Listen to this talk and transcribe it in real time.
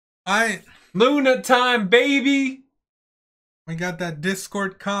Luna time, baby. We got that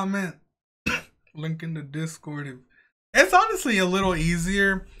Discord comment. Link in the Discord. It's honestly a little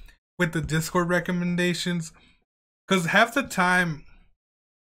easier with the Discord recommendations, because half the time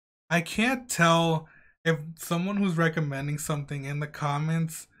I can't tell if someone who's recommending something in the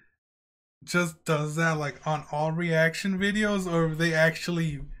comments just does that like on all reaction videos, or if they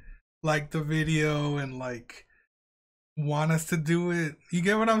actually like the video and like want us to do it. You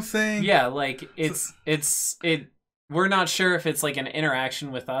get what I'm saying? Yeah, like we're not sure if it's like an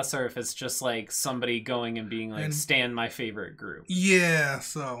interaction with us or if it's just like somebody going and being like, "Stan my favorite group." Yeah,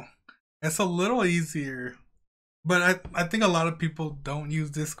 so it's a little easier. But I think a lot of people don't use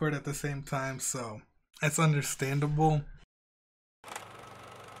Discord at the same time, so it's understandable.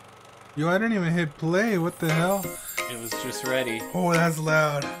 Yo, I didn't even hit play. What the hell? It was just ready. Oh, that's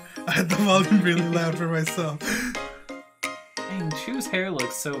loud. I had the volume really loud for myself. Dang, Chuu's hair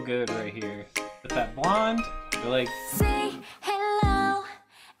looks so good right here. With that blonde, you're like... Say hello.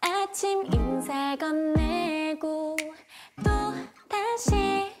 아침 인사 건네고 또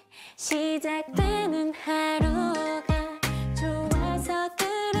다시 시작되는 하루가 좋아서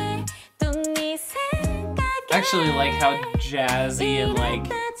그래 또 네 생각에 Actually like how jazzy and like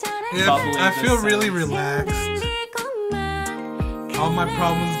bubbly I feel this really sounds. relaxed. All my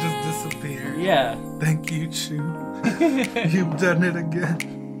problems just disappear. Yeah. Thank you, Chuu. You've done it again.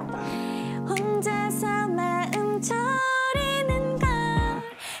 혼자서 마음 졸이는 걸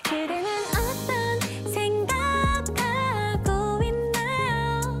그대는 어떤 생각하고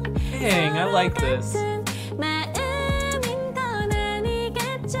있나요? Dang, I like this. 마음인 건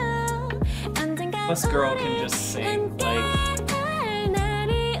아니겠죠? 언젠가 This girl can just sing, like...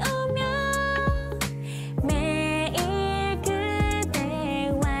 날이 오면 매일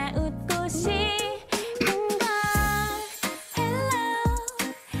그대와 웃고 싶은 걸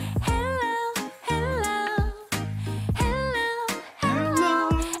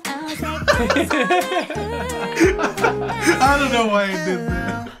I don't know why I did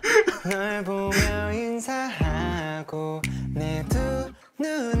that. 널 보며 인사하고 내 두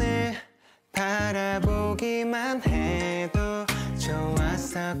눈을 바라보기만 해도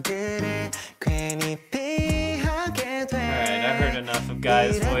좋았어 그래 괜히 피하게 돼. Alright, I heard enough of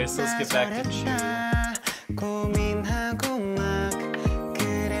Guy's voice. Let's get back to Chuu. 고민하고 막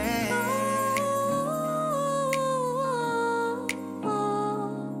그래.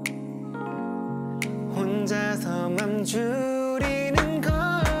 혼자서 맘 줄이는 걸.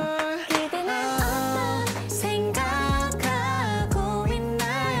 그대는 어떤 생각하고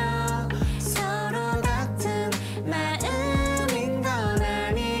있나요? 서로 같은 마음인 건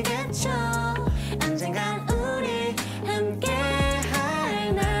아니겠죠? 언젠간 우리 함께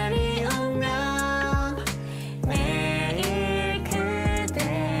할 날이 오면 매일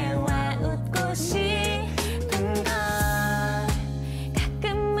그대와 웃고 싶은 걸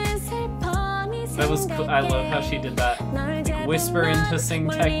가끔은 슬퍼니 That was cool. I love how she did that like, whisper into sing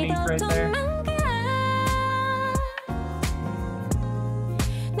technique right there.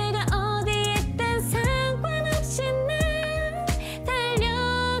 내가 어디에 있든 상관없이 난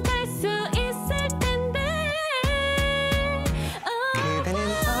달려갈 수 있을 텐데 그대는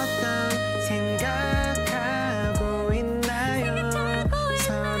어떤 생각하고 있나요?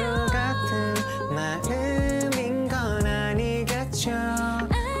 서로 같은 마음인 건 아니겠죠?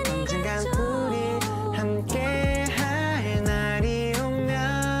 언젠간 우리 함께 할 날이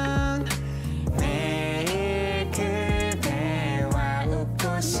오면 매일 그대와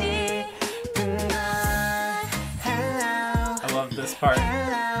웃고 싶은 걸. Hello, I love this part.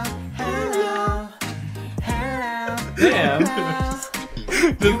 hello, hello, hello. Damn.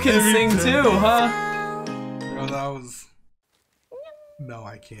 You can sing too, huh? Bro, that was... No,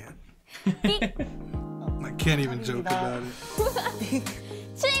 I can't. I can't even joke about it.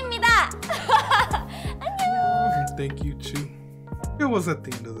 추입니다. 안녕. Thank you, Chuu. It was at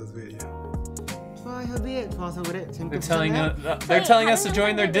the end of this video. 좋아 협의해 좋아서 그래. 재밌게 They're telling us to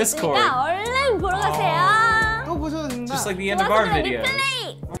join their Discord. 얼른 보러 가세요. 또 보셔도 됩니다. Just like the end of our 좋아서 videos.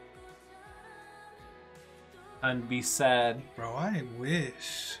 리플레이. And be sad. Bro, I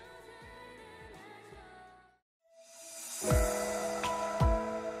wish.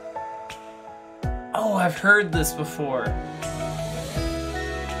 Oh, I've heard this before.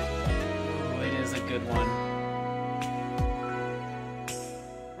 Oh, it is a good one.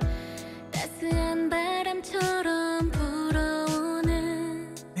 따스한 바람처럼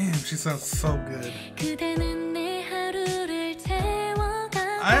불어오는 Damn, she sounds so good. 그대는 내 하루를 채워가.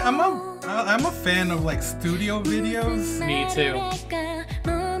 I'm a fan of like studio videos. Me too.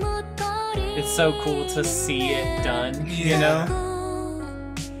 It's so cool to see it done, you know?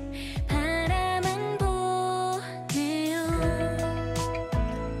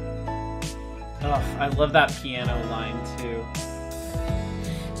 Oh, I love that piano line too.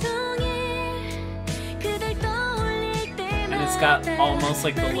 And it's got almost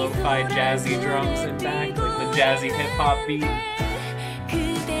like the lo-fi jazzy drums in back, like the jazzy hip-hop beat.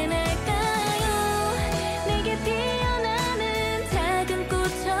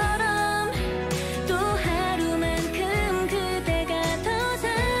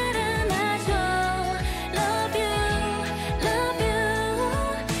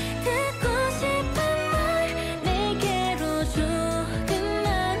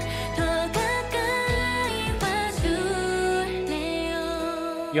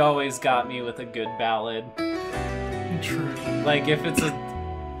 You always got me with a good ballad. True. Like if it's a,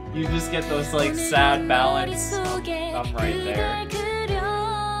 you just get those like sad ballads. I'm right there.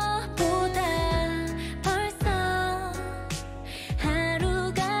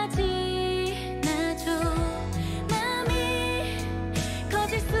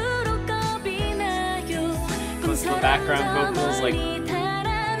 Plus the background vocals like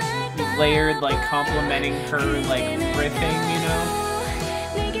layered, like complimenting her like riffing, you know.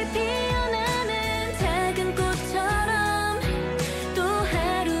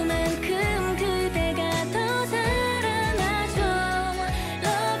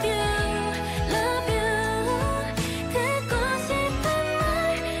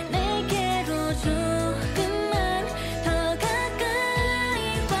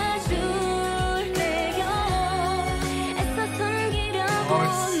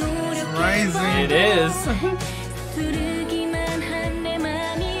 It is. Let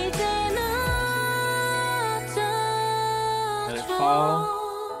it fall.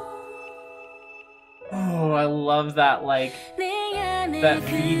 Oh, I love that, like, that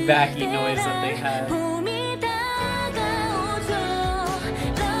feedbacky noise that they had.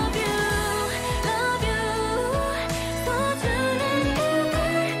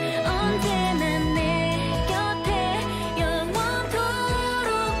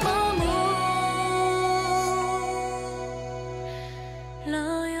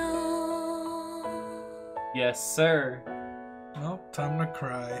 Yes, sir. Well, time to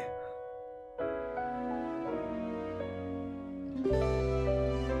cry.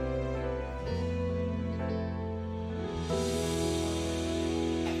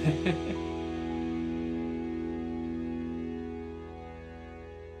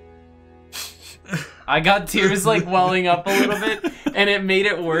 I got tears like welling up a little bit, and it made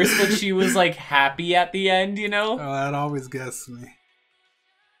it worse that she was like happy at the end, you know? Oh, that always gets me.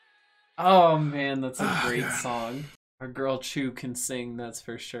 Oh man, that's a great God. song. Our girl Chuu can sing, that's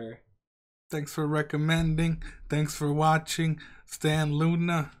for sure. Thanks for recommending. Thanks for watching. Stan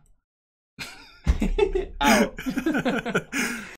Luna. Out.